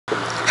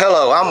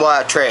Hello, I'm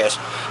White Trash,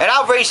 and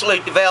I've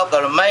recently developed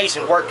an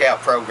amazing workout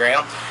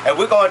program, and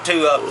we're going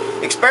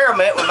to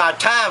experiment with my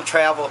time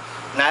travel.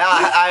 Now,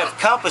 I have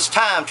compassed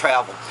time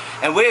travel,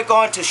 and we're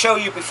going to show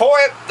you before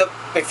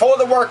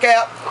the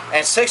workout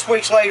and 6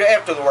 weeks later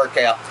after the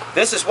workout.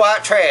 This is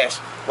White Trash.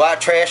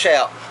 White Trash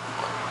out.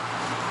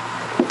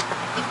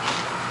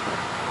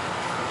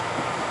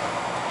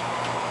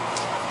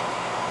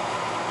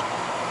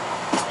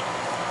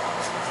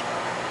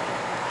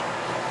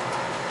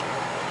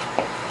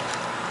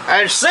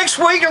 And 6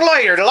 weeks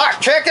later,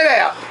 check it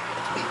out.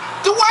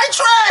 The White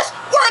Trash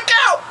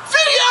workout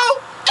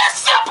video is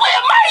simply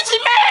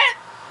amazing,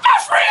 man. My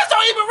friends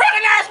don't even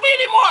recognize me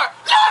anymore.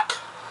 Look.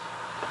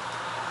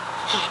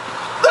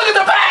 Look at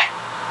the back.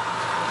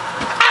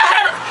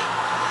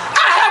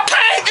 I have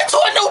came into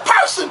a new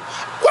person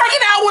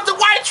working out with the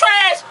White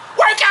Trash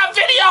workout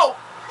video.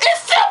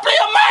 It's simply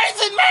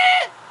amazing,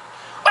 man.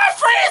 My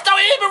friends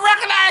don't even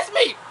recognize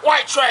me.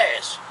 White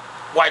Trash.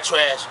 White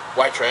Trash.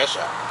 White Trash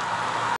out.